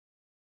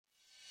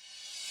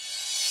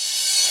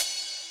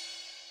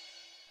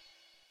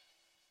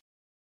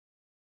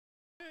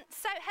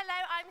Hello,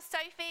 I'm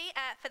Sophie,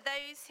 for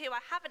those who I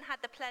haven't had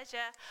the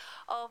pleasure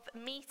of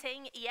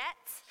meeting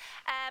yet.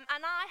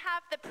 And I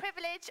have the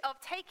privilege of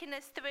taking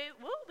us through,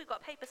 we've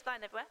got papers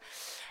flying everywhere,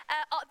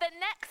 the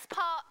next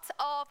part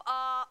of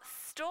our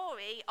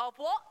story of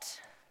what?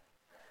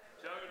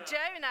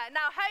 Jonah.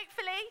 Now,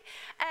 hopefully,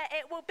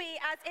 it will be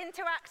as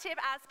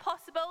interactive as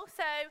possible.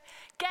 So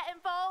get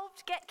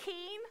involved, get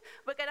keen.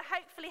 We're going to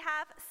hopefully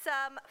have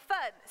some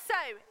fun.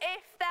 So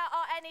if there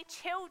are any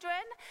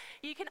children,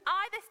 you can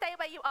either stay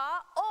where you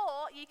are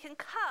or you can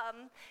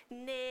come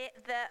near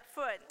the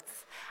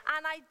front.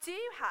 And I do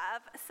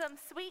have some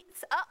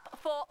sweets up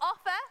for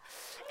offer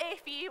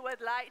if you would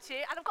like to.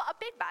 And I've got a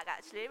big bag,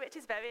 actually, which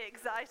is very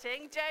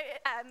exciting.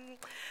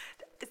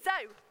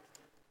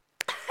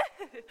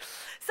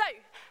 So,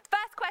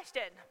 first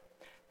question.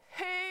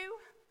 Who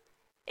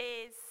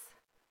is...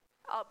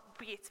 Oh,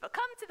 beautiful.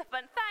 Come to the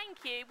front.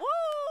 Thank you.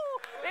 Woo!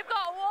 We've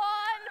got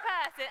one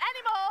person.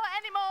 Any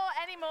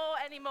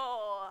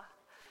more?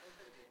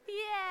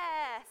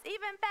 Yes,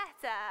 even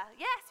better.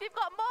 Yes, we've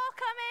got more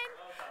coming.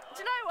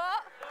 Do you know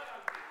what?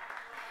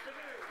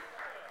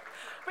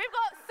 We've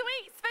got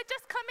sweets for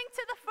just coming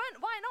to the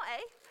front. Why not,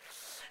 eh?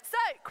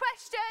 So,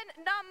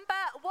 question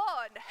number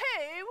 1.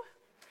 Who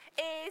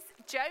is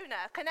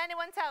Jonah? Can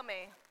anyone tell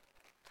me?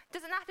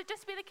 Doesn't have to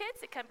just be the kids,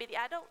 it can be the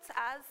adults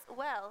as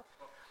well.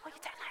 Oh, you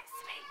don't like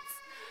sweets.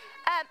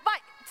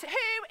 Right,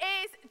 who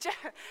is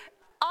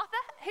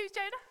Arthur, who's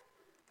Jonah?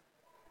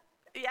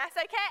 Yes,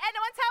 okay,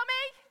 anyone tell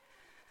me?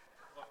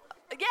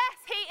 Yes,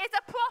 he is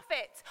a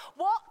prophet.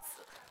 What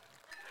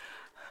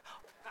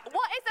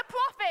is a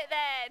prophet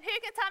then? Who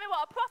can tell me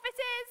what a prophet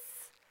is?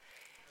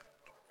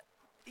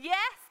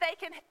 Yes, they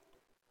can.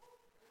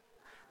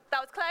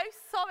 That was close,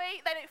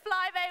 sorry, they don't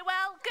fly very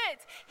well. Good,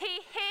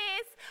 he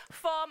hears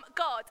from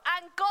God.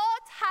 And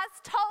God has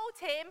told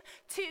him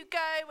to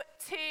go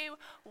to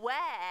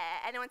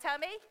where? Anyone tell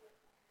me?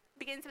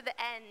 Begins with the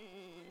N.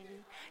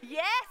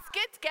 Yes,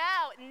 good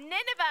girl,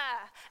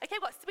 Nineveh.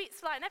 Okay, we've got sweets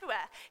flying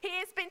everywhere. He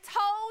has been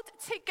told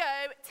to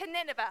go to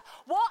Nineveh.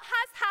 What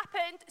has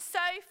happened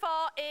so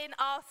far in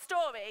our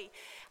story?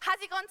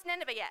 Has he gone to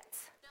Nineveh yet?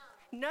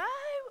 No?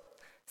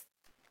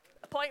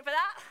 Point for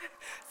that.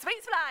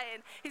 Sweets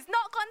flying. He's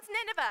not gone to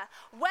Nineveh.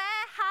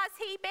 Where has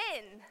he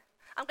been?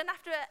 I'm going to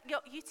have to,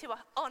 you two are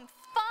on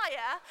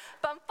fire,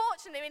 but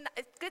unfortunately,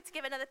 it's good to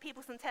give other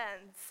people some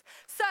turns.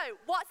 So,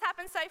 what's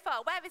happened so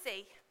far? Where is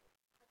he?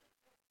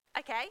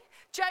 Okay,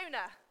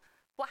 Jonah.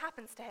 What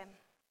happens to him?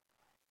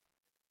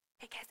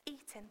 He gets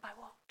eaten by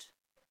what?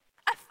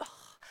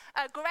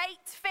 A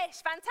great fish.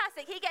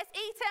 Fantastic. He gets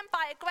eaten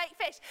by a great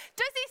fish.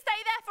 Does he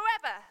stay there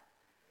forever?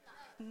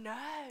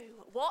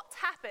 No. What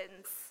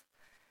happens?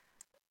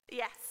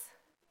 Yes.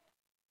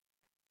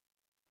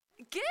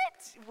 Good.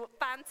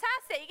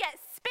 Fantastic. He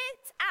gets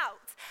spit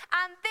out.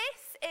 And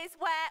this is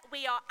where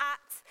we are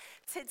at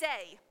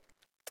today.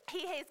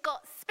 He has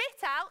got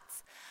spit out,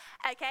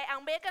 okay,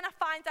 and we're going to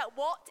find out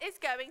what is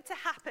going to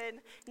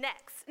happen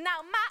next. Now,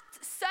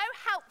 Matt so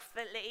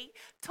helpfully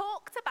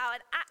talked about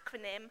an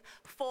acronym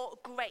for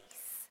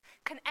grace.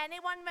 Can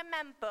anyone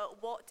remember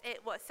what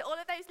it was? So all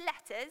of those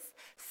letters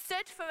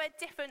stood for a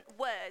different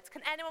word.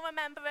 Can anyone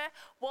remember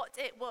what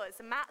it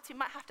was? Matt, we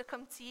might have to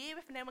come to you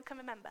if no one can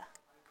remember.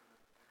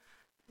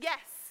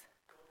 Yes.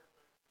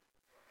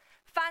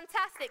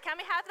 Fantastic. Can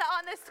we have that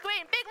on the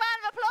screen? Big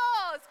round of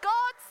applause.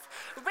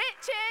 God's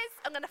riches.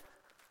 I'm going to...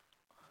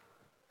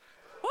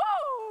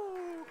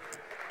 Woo!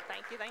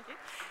 Thank you.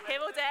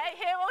 Here all day.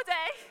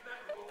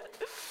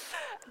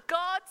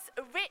 God's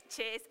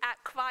riches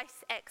at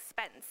Christ's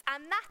expense.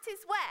 And that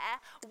is where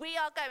we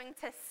are going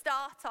to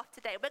start off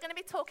today. We're going to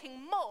be talking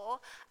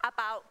more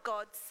about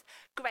God's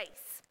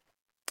grace.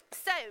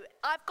 So,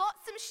 I've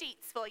got some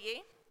sheets for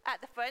you at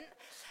the front,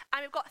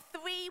 and we've got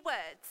 3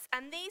 words.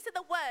 And these are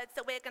the words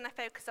that we're going to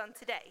focus on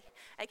today.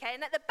 Okay,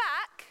 and at the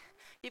back,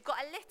 you've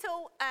got a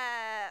little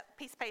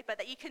piece of paper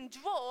that you can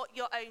draw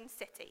your own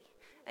city.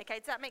 Okay,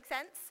 does that make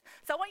sense?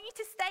 So I want you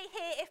to stay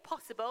here if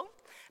possible,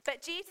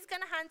 but Jeeves is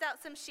going to hand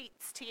out some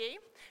sheets to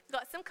you. We've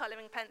got some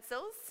colouring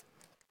pencils.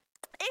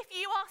 If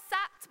you are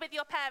sat with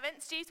your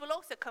parents, Jeeves will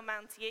also come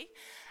round to you,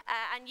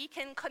 and you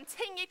can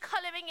continue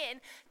colouring in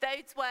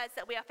those words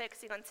that we are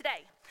focusing on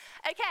today.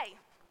 Okay,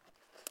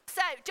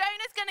 so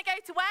Jonah's going to go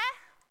to where?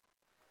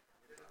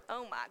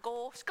 Oh my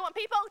gosh, come on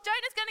people,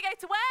 Jonah's going to go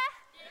to where?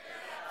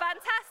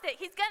 Fantastic.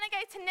 He's going to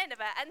go to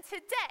Nineveh, and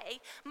today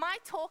my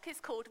talk is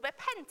called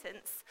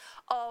Repentance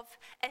of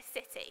a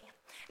City.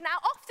 Now,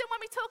 often when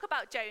we talk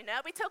about Jonah,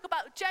 we talk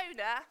about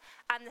Jonah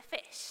and the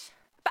fish.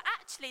 But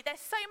actually,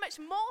 there's so much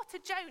more to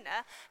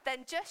Jonah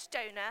than just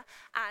Jonah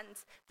and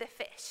the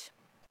fish.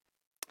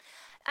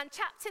 And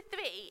chapter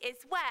 3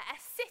 is where a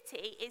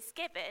city is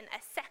given a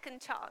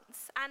second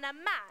chance and a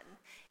man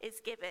is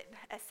given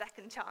a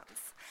second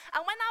chance.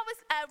 And when I was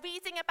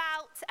reading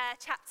about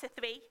chapter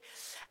 3,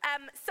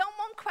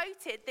 someone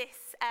quoted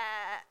this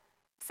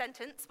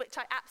sentence, which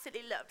I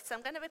absolutely loved. So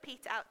I'm going to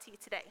repeat it out to you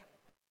today.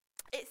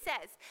 It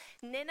says,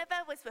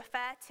 Nineveh was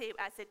referred to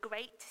as a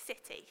great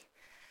city.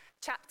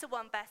 Chapter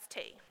 1, verse 2.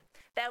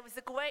 There was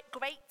a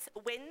great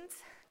wind,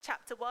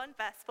 chapter 1,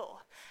 verse 4.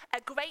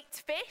 A great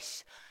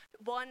fish,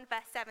 1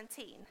 verse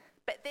 17.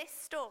 But this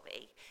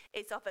story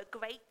is of a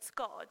great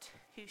God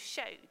who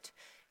showed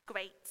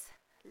great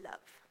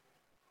love.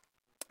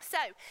 So,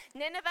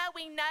 Nineveh,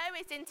 we know,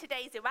 is in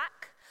today's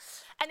Iraq.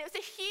 And it was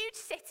a huge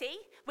city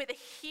with a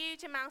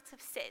huge amount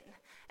of sin.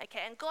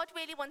 Okay, and God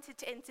really wanted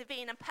to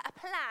intervene and put a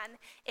plan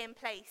in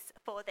place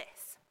for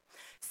this.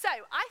 So,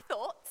 I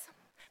thought,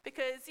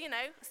 because,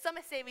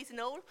 summer series and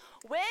all,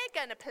 we're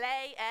going to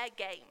play a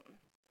game.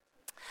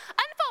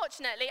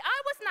 Unfortunately,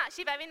 I wasn't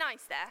actually very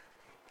nice there.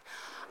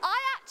 I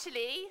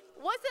actually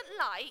wasn't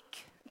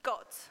like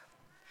God.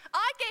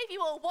 I gave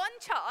you all one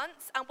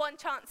chance and one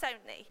chance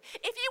only.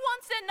 If you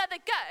wanted another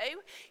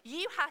go,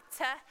 you had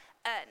to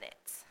earn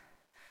it.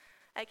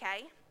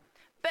 Okay?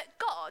 But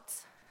God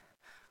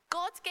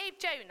gave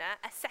Jonah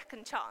a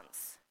second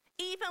chance,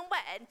 even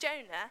when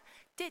Jonah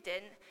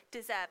didn't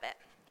deserve it.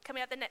 Can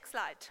we have the next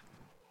slide?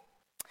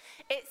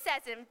 It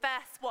says in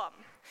verse 1,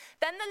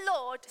 "Then the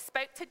Lord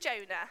spoke to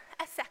Jonah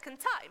a second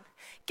time.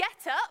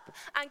 Get up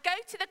and go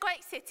to the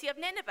great city of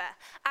Nineveh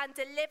and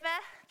deliver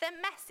the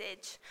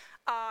message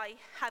I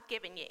have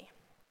given you."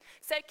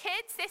 So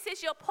kids, this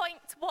is your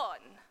point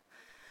 1.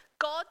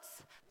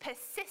 God's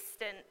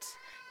persistent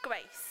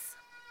grace.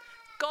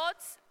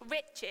 God's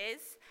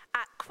riches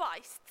at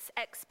Christ's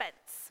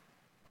expense.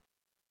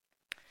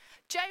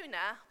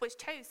 Jonah was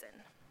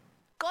chosen.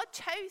 God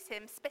chose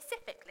him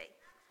specifically.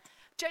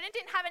 Jonah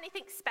didn't have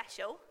anything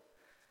special,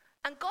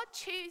 and God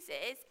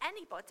chooses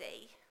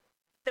anybody.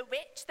 The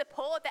rich, the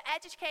poor, the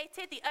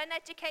educated, the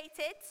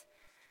uneducated.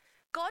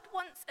 God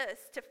wants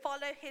us to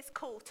follow his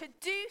call, to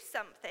do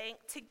something,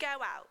 to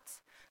go out.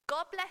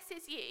 God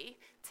blesses you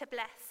to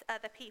bless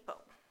other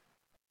people.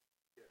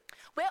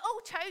 We're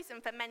all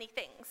chosen for many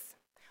things.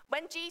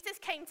 When Jesus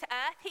came to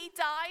earth, he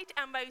died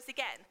and rose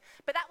again.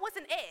 But that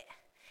wasn't it.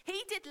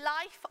 He did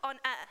life on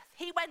earth.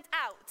 He went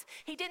out.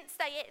 He didn't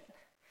stay in.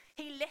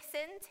 He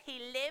listened.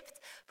 He lived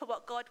for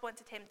what God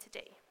wanted him to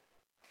do.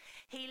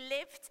 He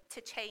lived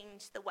to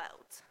change the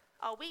world.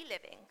 Are we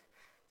living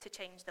to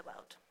change the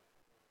world?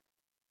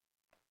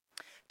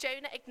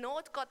 Jonah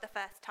ignored God the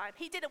first time.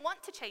 He didn't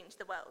want to change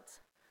the world.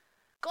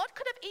 God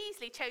could have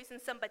easily chosen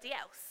somebody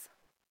else,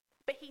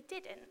 but he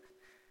didn't.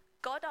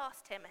 God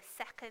asked him a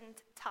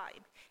second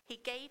time. He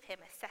gave him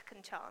a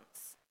second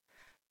chance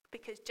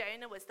because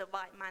Jonah was the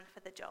right man for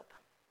the job.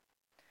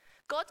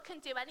 God can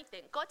do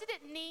anything. God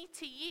didn't need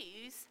to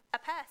use a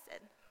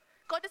person.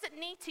 God doesn't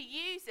need to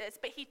use us,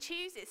 but he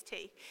chooses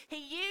to. He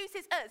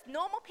uses us,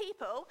 normal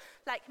people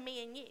like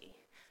me and you.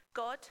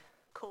 God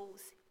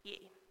calls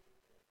you.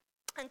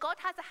 And God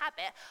has a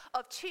habit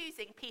of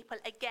choosing people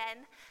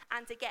again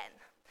and again.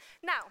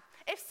 Now,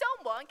 if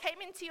someone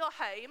came into your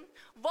home,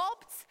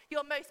 robbed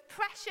your most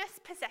precious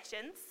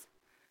possessions,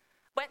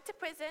 went to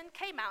prison,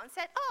 came out and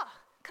said, "Oh,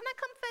 can I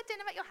come for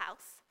dinner at your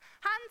house?"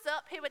 Hands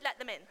up, who would let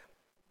them in?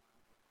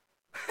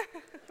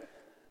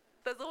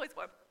 There's always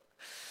one.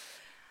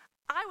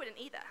 I wouldn't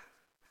either.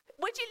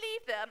 Would you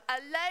leave them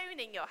alone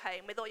in your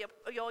home with all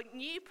your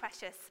new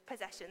precious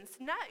possessions?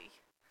 No.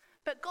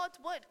 But God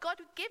would. God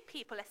would give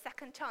people a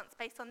second chance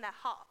based on their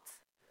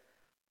heart.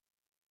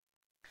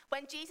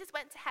 When Jesus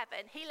went to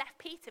heaven, he left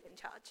Peter in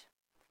charge.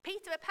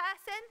 Peter, a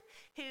person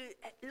who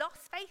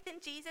lost faith in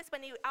Jesus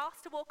when he was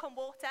asked to walk on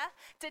water,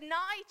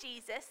 denied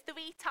Jesus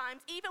 3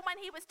 times, even when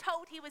he was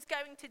told he was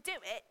going to do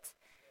it,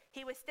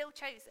 he was still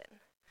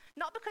chosen.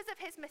 Not because of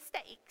his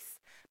mistakes,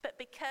 but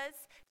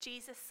because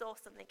Jesus saw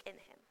something in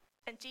him.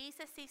 And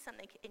Jesus sees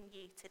something in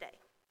you today.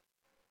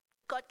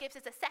 God gives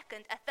us a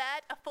second, a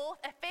third, a fourth,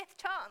 a fifth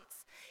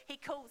chance. He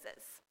calls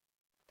us.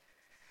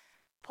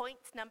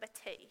 Point number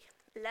 2,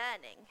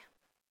 learning.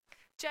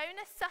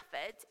 Jonah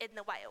suffered in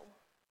the whale.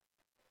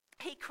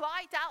 He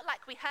cried out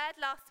like we heard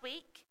last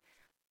week,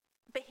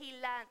 but he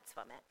learnt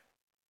from it.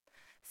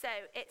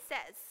 So it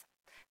says,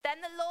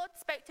 "Then the Lord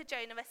spoke to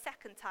Jonah a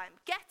second time.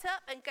 Get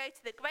up and go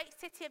to the great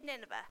city of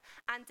Nineveh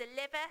and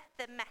deliver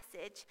the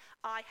message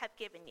I have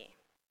given you."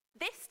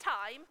 This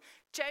time,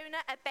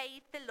 Jonah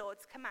obeyed the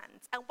Lord's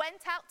command and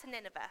went out to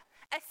Nineveh,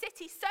 a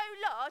city so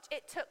large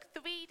it took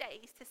 3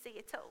 days to see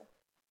it all.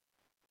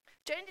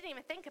 Jonah didn't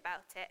even think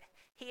about it.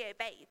 He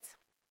obeyed.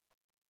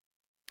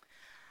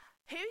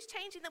 Who's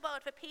changing the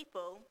world for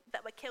people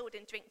that were killed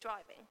in drink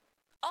driving?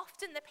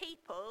 Often the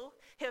people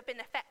who have been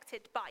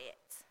affected by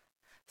it.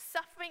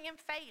 Suffering and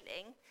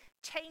failing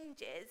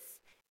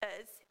changes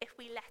us if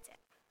we let it.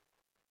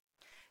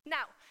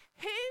 Now,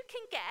 who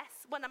can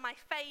guess one of my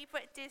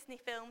favourite Disney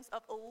films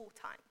of all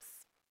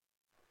times?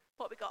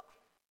 What we got?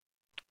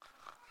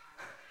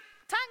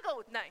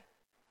 Tangled? No.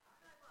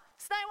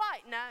 Snow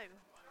White? No.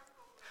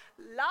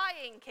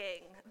 Lion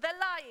King. The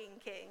Lion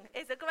King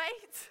is a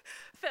great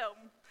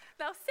film.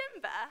 Now,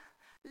 Simba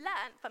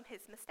learned from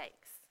his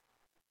mistakes.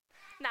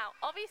 Now,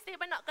 obviously,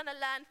 we're not going to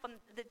learn from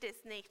the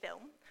Disney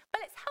film,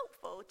 but it's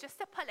helpful just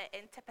to pull it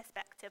into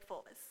perspective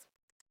for us.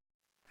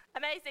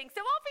 Amazing.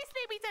 So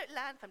obviously, we don't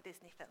learn from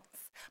Disney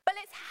films, but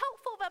it's a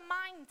helpful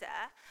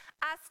reminder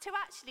as to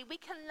actually we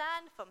can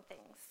learn from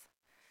things.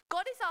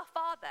 God is our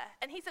Father,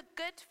 and he's a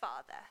good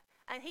Father.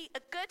 And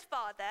a good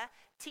Father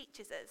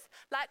teaches us.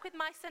 Like with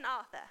my son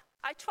Arthur,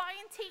 I try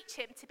and teach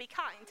him to be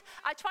kind.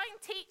 I try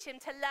and teach him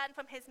to learn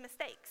from his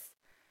mistakes.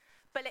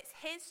 But it's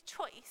his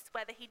choice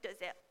whether he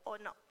does it or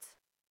not.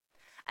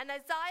 And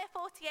Isaiah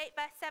 48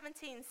 verse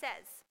 17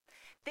 says,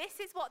 "This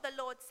is what the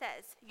Lord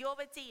says, your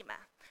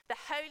Redeemer,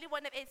 the Holy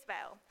One of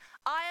Israel.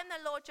 I am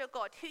the Lord your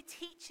God who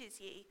teaches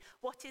you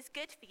what is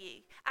good for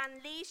you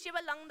and leads you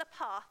along the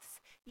paths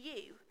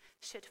you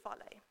should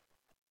follow."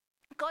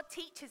 God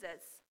teaches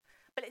us,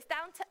 but it's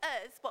down to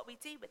us what we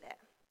do with it.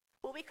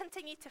 Will we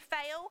continue to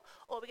fail,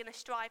 or are we going to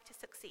strive to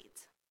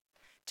succeed?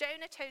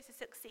 Jonah chose to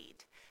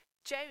succeed.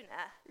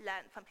 Jonah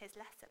learned from his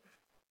lesson.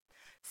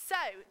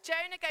 So,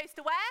 Jonah goes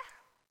to where?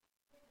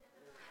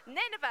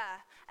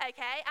 Nineveh,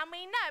 okay? And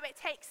we know it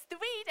takes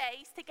 3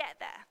 days to get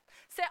there.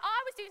 So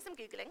I was doing some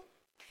Googling.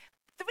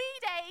 3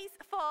 days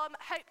from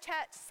Hope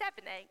Church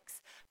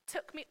Sevenoaks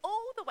took me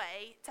all the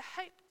way to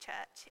Hope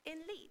Church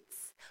in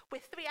Leeds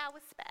with 3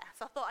 hours spare.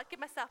 So I thought I'd give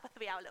myself a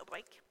 3-hour little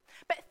break.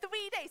 But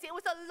 3 days, it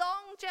was a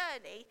long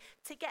journey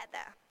to get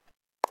there.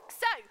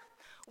 So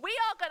we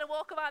are going to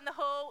walk around the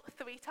hall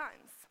 3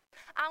 times.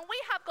 And we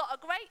have got a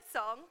great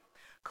song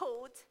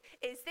called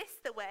 "Is This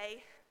the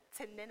Way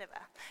to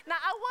Nineveh?" Now,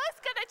 I was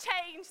going to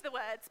change the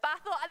words, but I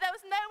thought there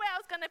was no way I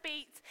was going to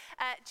beat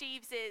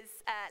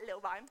Jeeves's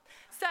little rhyme.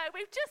 So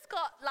we've just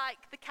got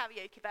like the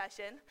karaoke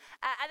version.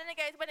 And then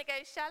when it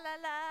goes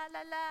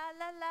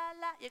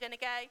sha-la-la-la-la-la-la-la, you're going to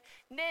go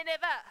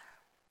Nineveh.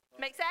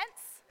 Make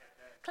sense?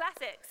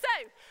 Classic.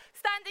 So,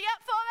 standing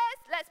up for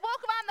us, let's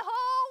walk around the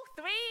hall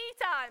 3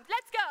 times.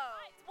 Let's go.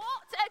 Right,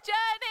 what a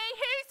journey.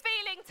 Who's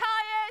feeling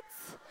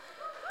tired?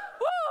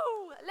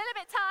 Woo! A little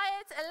bit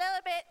tired, a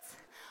little bit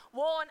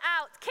worn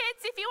out.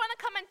 Kids, if you want to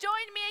come and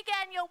join me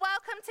again, you're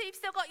welcome to. You've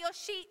still got your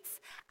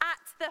sheets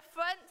at the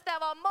front.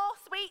 There are more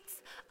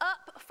sweets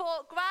up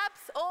for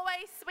grabs.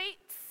 Always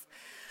sweets.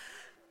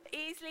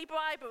 Easily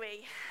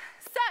bribery.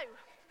 So,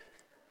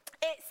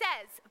 it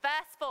says,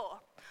 verse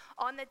 4,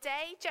 "On the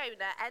day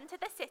Jonah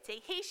entered the city,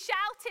 he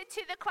shouted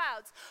to the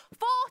crowds,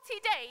 40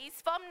 days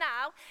from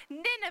now,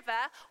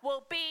 Nineveh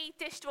will be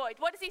destroyed."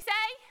 What does he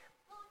say?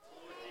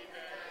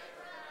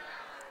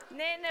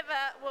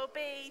 Nineveh will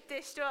be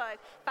destroyed.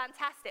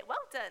 Fantastic.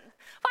 Well done.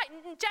 Right,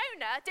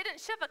 Jonah didn't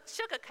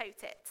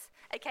sugarcoat it.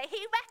 Okay,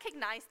 he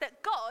recognized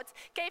that God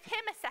gave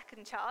him a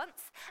second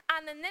chance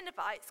and the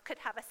Ninevites could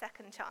have a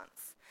second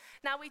chance.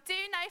 Now, we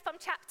do know from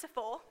chapter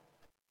 4,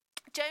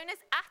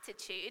 Jonah's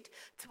attitude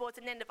towards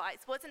the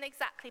Ninevites wasn't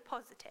exactly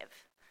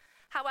positive.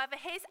 However,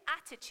 his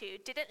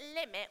attitude didn't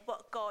limit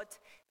what God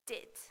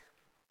did.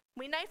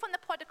 We know from the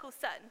prodigal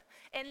son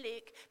in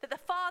Luke that the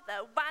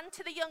father ran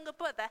to the younger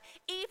brother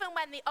even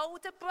when the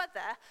older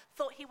brother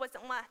thought he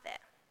wasn't worth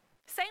it.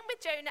 Same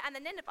with Jonah and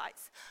the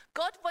Ninevites.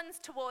 God runs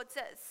towards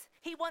us.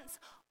 He wants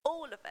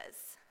all of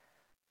us.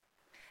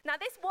 Now,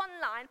 this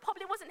one line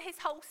probably wasn't his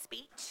whole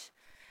speech,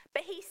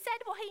 but he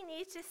said what he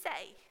needed to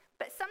say.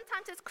 But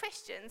sometimes as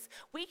Christians,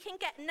 we can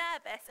get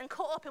nervous and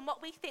caught up in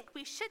what we think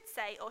we should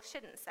say or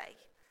shouldn't say.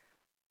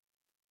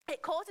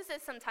 It causes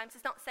us sometimes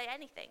to not say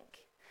anything.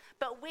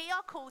 But we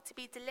are called to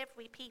be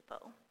delivery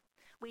people.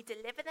 We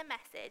deliver the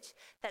message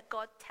that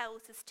God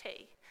tells us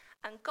to,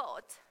 and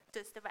God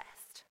does the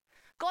rest.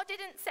 God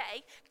didn't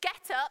say,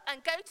 "Get up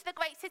and go to the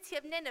great city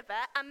of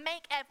Nineveh and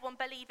make everyone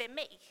believe in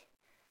me."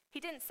 He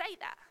didn't say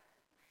that.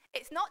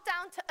 It's not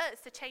down to us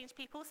to change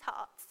people's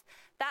hearts.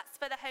 That's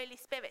for the Holy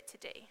Spirit to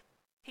do.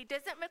 He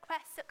doesn't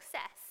request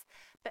success,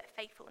 but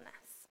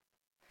faithfulness.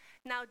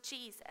 Now,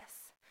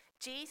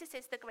 Jesus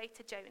is the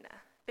greater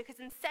Jonah, because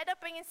instead of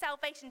bringing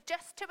salvation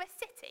just to a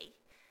city,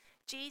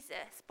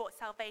 Jesus brought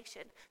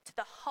salvation to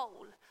the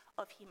whole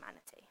of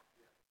humanity.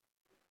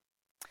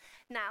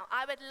 Now,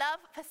 I would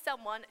love for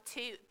someone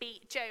to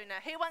be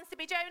Jonah. Who wants to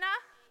be Jonah?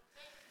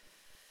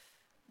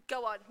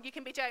 Go on, you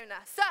can be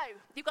Jonah. So,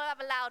 you've got to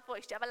have a loud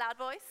voice. Do you have a loud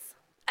voice?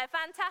 Oh,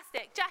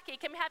 fantastic. Jackie,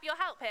 can we have your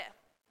help here?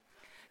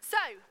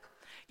 So,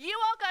 you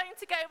are going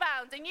to go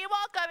round and you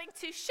are going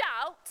to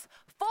shout,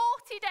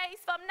 40 days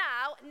from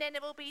now,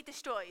 Nineveh will be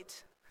destroyed.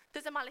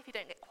 Doesn't matter if you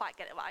don't quite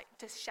get it right.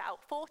 Just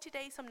shout, 40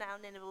 days from now,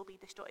 Nineveh will be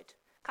destroyed.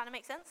 Kind of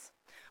make sense?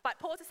 Right,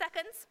 pause a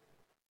second.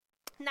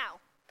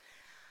 Now,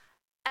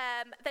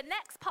 the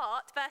next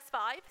part, verse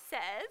 5,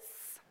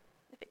 says,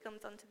 if it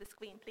comes onto the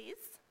screen,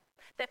 please.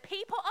 The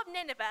people of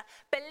Nineveh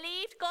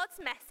believed God's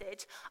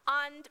message,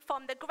 and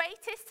from the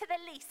greatest to the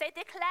least, they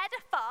declared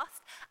a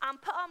fast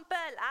and put on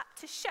burlap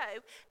to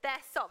show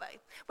their sorrow,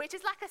 which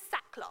is like a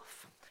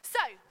sackcloth.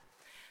 So,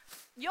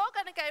 you're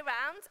going to go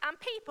round and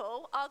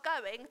people are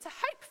going to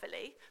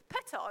hopefully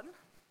put on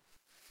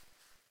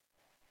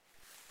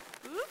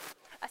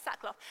a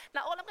sackcloth.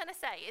 Now, all I'm going to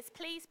say is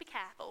please be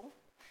careful.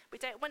 We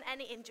don't want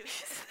any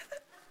injuries.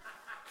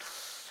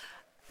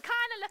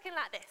 Kind of looking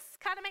like this.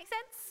 Kind of make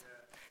sense?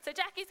 Yeah. So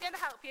Jackie's going to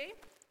help you.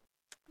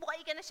 What are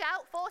you going to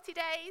shout? 40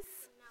 days?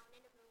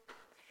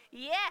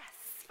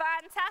 Yes,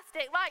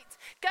 fantastic. Right,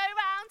 go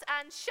round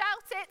and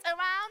shout it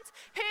around.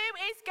 Who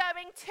is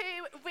going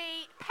to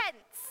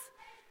repent?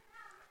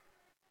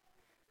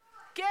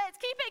 Good,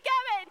 keep it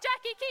going.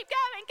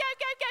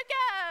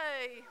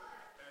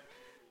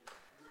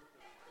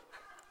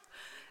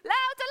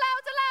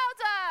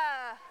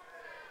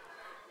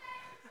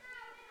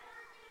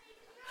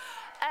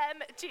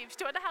 Jeeves,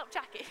 do you want to help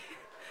Jackie?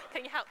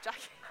 Can you help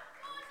Jackie?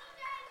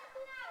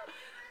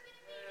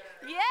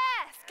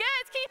 Yes,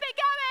 good. Keep it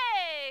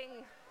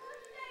going.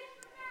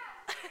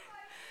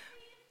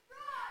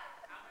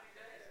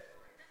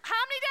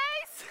 How many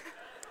days?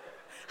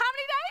 How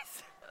many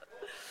days?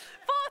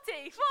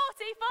 40.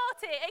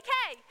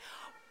 Okay.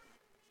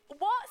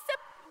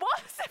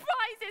 What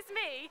surprises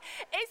me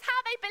is how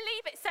they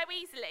believe it so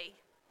easily.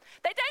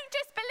 They don't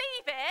just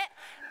believe it,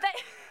 they...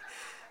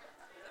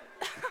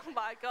 Oh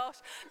my gosh.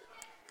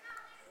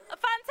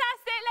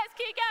 Fantastic, let's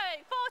keep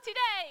going. 40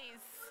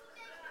 days.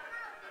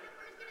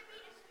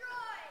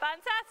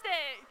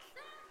 Fantastic.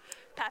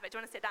 Perfect, do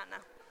you want to sit down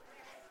now?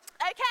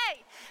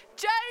 Okay,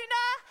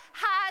 Jonah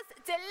has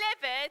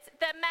delivered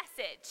the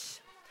message,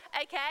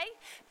 okay?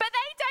 But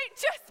they don't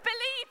just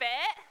believe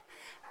it,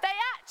 they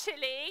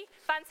actually,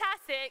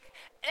 fantastic,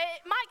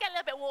 it might get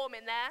a little bit warm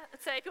in there,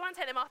 so if you want to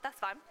take them off, that's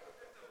fine.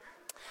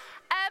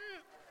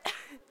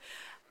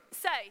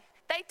 So,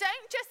 they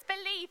don't just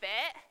believe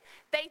it,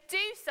 they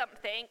do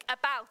something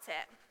about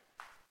it.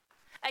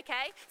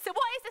 Okay, so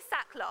what is a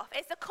sackcloth?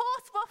 It's a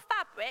coarse rough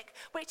fabric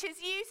which is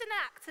used and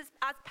acts as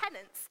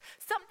penance,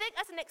 something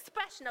as an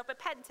expression of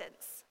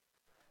repentance.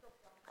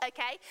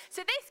 Okay,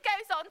 so this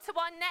goes on to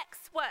our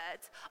next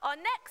word. Our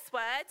next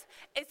word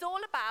is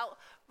all about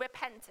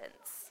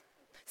repentance.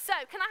 So,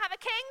 can I have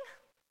a king?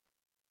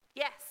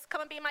 Yes,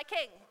 come and be my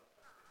king.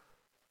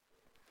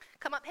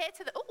 Come up here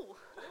to the, ooh.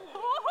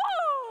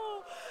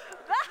 Oh,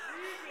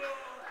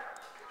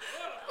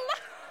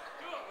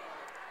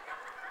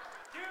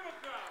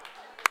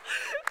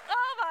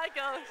 oh my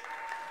gosh.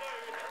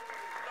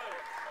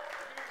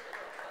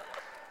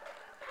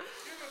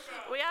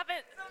 We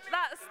haven't,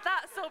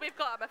 that's all we've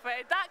got, I'm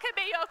afraid. That could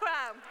be your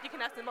crown. You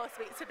can have some more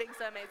sweets for being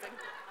so amazing.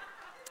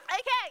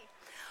 Okay,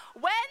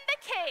 when the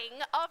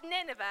king of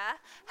Nineveh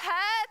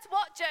heard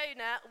what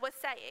Jonah was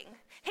saying,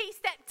 he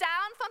stepped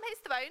down from his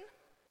throne,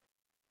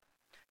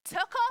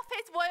 took off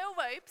his royal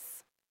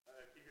robes.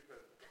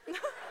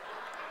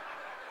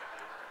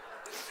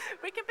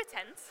 We can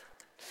pretend.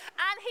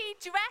 And he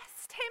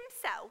dressed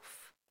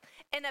himself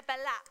in a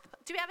balap.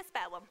 Do we have a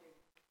spare one?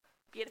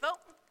 Beautiful.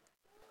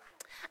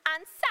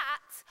 And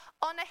sat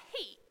on a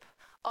heap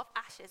of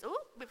ashes. Oh,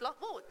 we've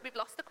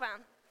lost the crown.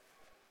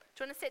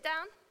 Do you want to sit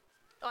down?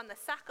 On the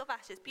sack of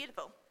ashes.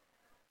 Beautiful.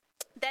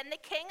 Then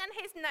the king and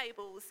his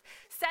nobles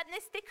sent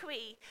this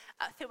decree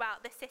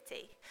throughout the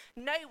city.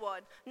 No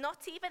one,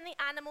 not even the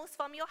animals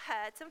from your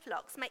herds and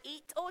flocks, may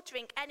eat or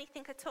drink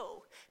anything at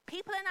all.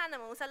 People and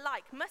animals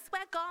alike must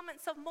wear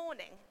garments of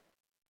mourning.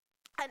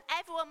 And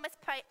everyone must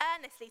pray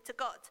earnestly to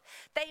God.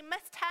 They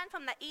must turn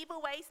from their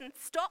evil ways and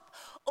stop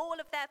all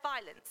of their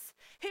violence.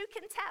 Who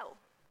can tell?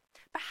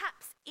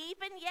 Perhaps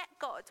even yet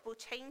God will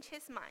change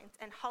his mind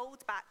and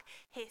hold back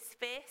his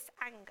fierce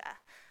anger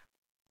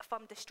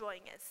from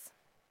destroying us.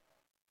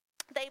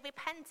 They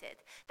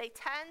repented. They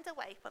turned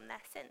away from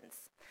their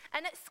sins.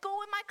 And at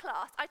school in my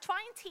class, I try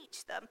and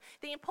teach them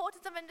the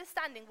importance of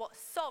understanding what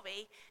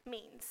sorry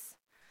means.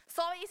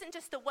 Sorry isn't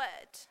just a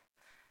word.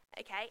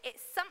 Okay,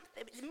 it's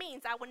something, it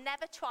means I will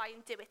never try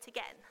and do it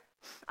again.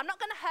 I'm not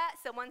going to hurt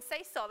someone,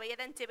 say sorry, and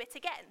then do it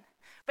again.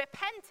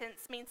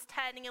 Repentance means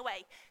turning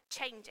away,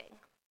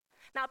 changing.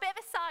 Now, a bit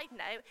of a side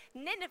note,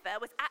 Nineveh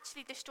was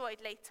actually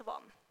destroyed later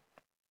on.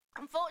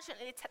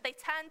 Unfortunately, they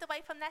turned away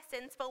from their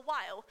sins for a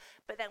while,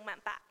 but then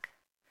went back.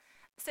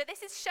 So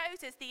this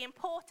shows us the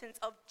importance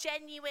of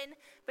genuine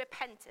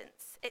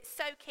repentance. It's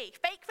so key.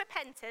 Fake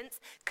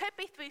repentance could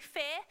be through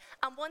fear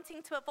and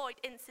wanting to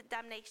avoid instant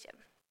damnation.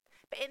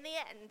 But in the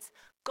end,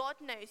 God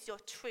knows your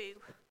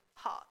true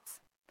heart.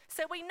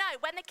 So we know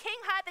when the king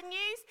heard the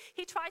news,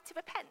 he tried to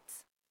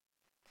repent.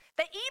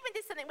 They even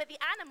did something with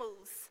the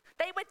animals.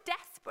 They were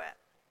desperate.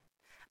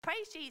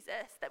 Praise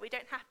Jesus that we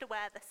don't have to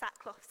wear the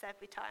sackcloths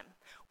every time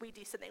we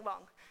do something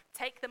wrong.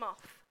 Take them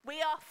off. We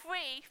are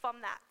free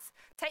from that.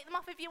 Take them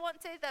off if you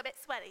want to. They're a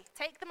bit sweaty.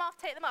 Take them off,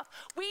 take them off.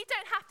 We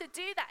don't have to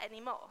do that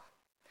anymore.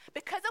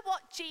 Because of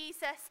what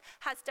Jesus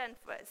has done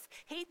for us.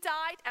 He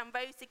died and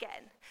rose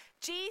again.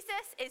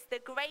 Jesus is the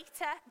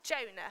greater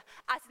Jonah,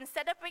 as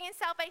instead of bringing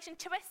salvation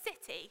to a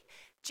city,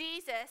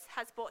 Jesus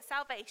has brought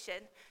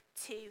salvation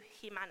to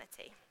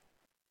humanity.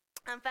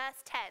 And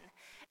verse 10,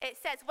 it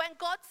says, when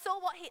God saw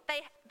what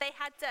they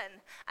had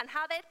done and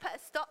how they had put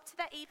a stop to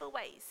their evil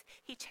ways,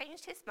 he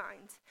changed his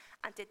mind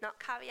and did not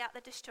carry out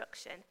the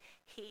destruction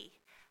he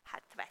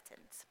had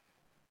threatened.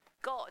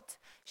 God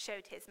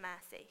showed his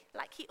mercy,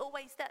 like he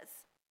always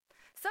does.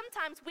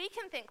 Sometimes we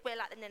can think we're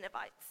like the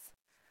Ninevites.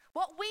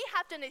 What we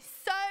have done is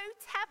so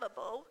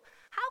terrible,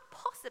 how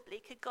possibly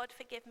could God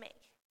forgive me?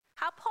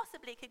 How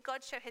possibly could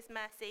God show his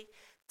mercy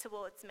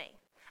towards me?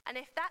 And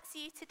if that's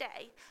you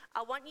today,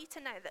 I want you to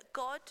know that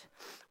God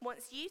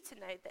wants you to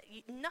know that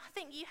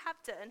nothing you have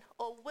done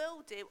or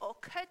will do or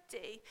could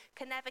do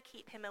can ever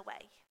keep him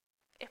away.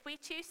 If we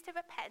choose to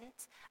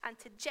repent and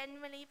to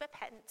genuinely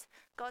repent,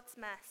 God's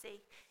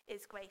mercy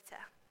is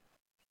greater.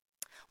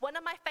 One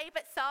of my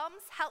favourite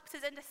Psalms helps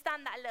us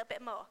understand that a little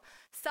bit more.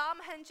 Psalm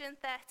 139.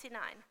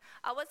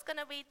 I was going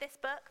to read this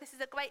book. This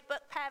is a great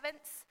book,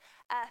 parents,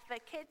 for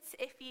kids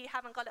if you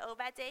haven't got it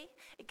already.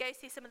 It goes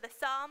through some of the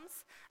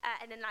Psalms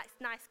in a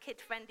nice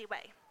kid-friendly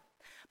way.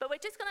 But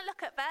we're just going to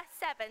look at verse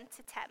 7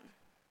 to 10.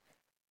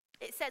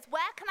 It says,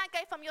 where can I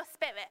go from your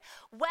spirit?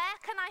 Where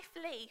can I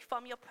flee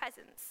from your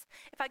presence?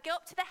 If I go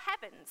up to the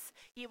heavens,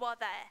 you are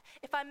there.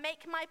 If I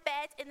make my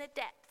bed in the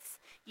depths,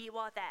 you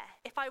are there.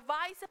 If I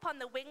rise upon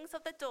the wings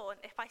of the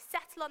dawn, if I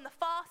settle on the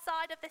far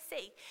side of the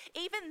sea,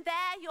 even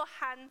there your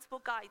hand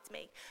will guide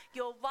me.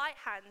 Your right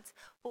hand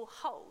will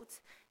hold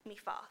me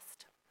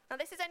fast. Now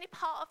this is only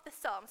part of the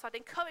psalm, so I'd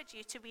encourage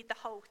you to read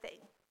the whole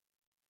thing.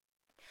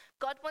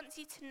 God wants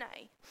you to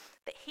know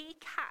that He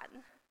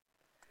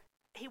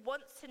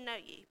wants to know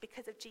you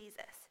because of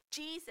Jesus.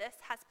 Jesus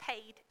has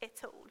paid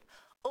it all.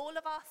 All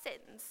of our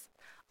sins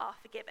are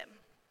forgiven.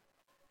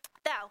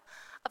 Now,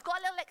 I've got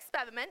a little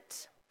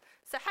experiment,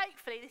 so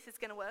hopefully this is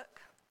going to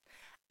work.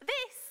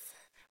 This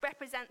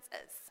represents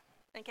us.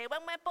 Okay,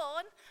 when we're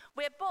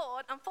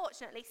born,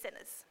 unfortunately,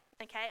 sinners.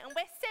 Okay, and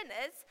we're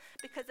sinners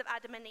because of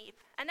Adam and Eve.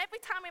 And every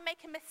time we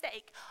make a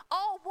mistake,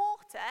 our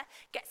water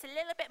gets a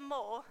little bit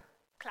more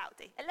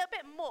cloudy, a little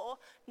bit more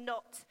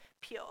not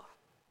pure.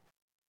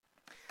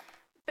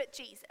 But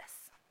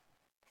Jesus,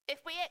 if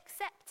we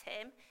accept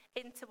him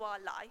into our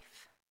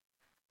life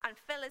and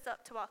fill us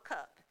up to our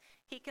cup,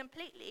 he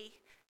completely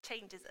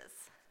changes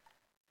us.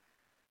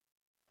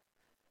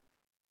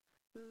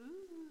 Ooh.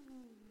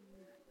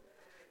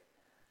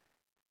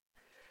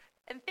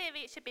 In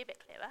theory, it should be a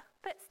bit clearer,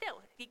 but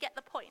still, you get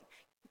the point.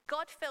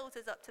 God fills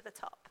us up to the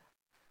top.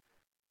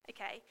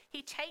 Okay?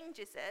 He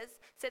changes us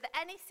so that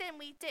any sin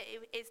we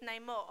do is no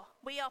more.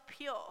 We are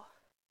pure.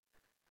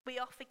 We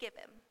are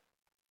forgiven.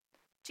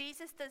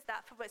 Jesus does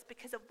that for us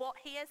because of what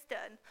he has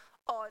done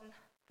on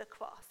the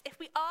cross. If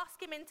we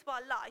ask him into our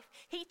life,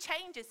 he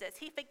changes us.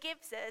 He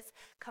forgives us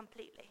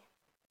completely.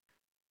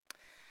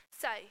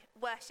 So,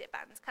 worship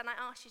bands, can I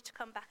ask you to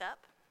come back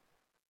up?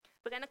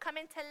 We're going to come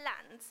into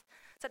land.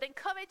 So I'd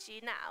encourage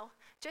you now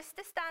just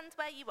to stand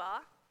where you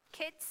are.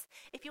 Kids,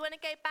 if you want to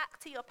go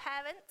back to your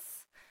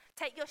parents,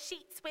 take your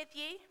sheets with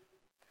you.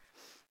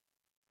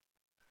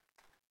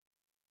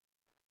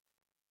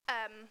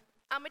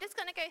 And we're just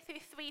going to go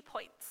through 3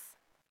 points.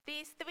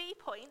 These 3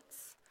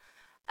 points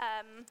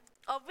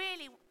are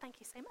really, thank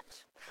you so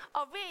much,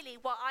 are really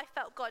what I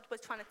felt God was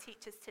trying to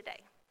teach us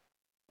today.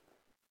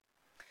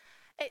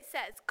 It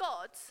says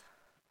God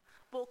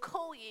will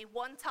call you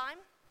one time,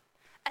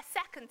 a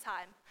second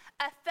time,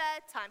 a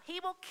third time. He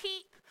will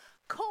keep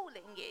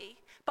calling you,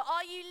 but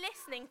are you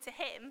listening to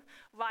him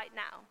right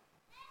now?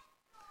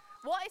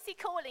 What is he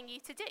calling you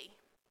to do?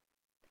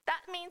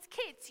 That means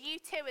kids, you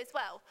too as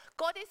well.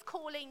 God is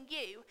calling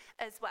you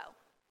as well.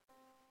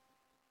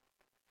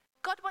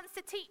 God wants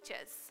to teach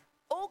us.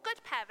 All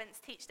good parents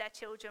teach their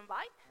children,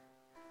 right?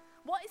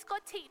 What is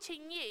God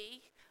teaching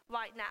you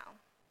right now?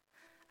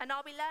 And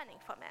are we learning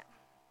from it?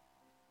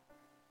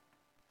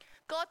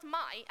 God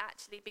might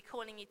actually be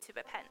calling you to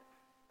repent,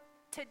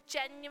 to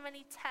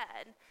genuinely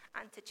turn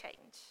and to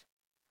change.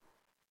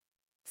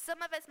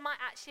 Some of us might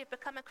actually have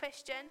become a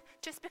Christian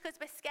just because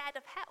we're scared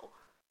of hell.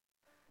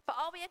 But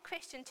are we a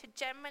Christian to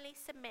generally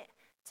submit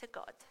to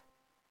God,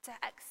 to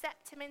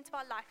accept him into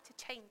our life, to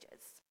change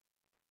us?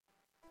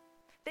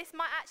 This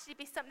might actually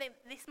be something,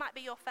 this might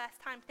be your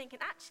first time thinking,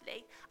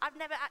 actually, I've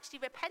never actually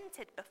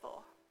repented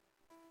before.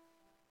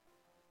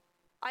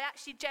 I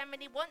actually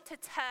genuinely want to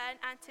turn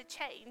and to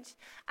change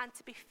and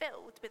to be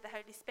filled with the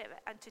Holy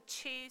Spirit and to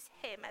choose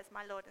him as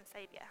my Lord and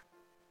Saviour.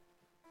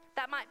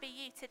 That might be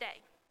you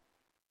today.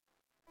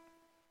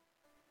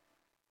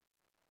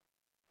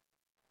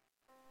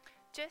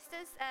 Just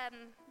as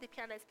the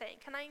piano is playing,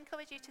 can I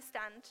encourage you to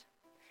stand?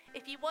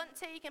 If you want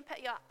to, you can put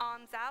your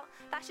arms out.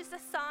 That's just a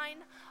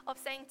sign of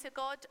saying to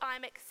God,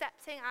 I'm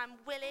accepting, I'm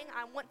willing,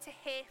 I want to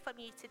hear from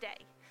you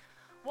today.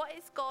 What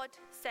is God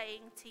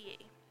saying to you?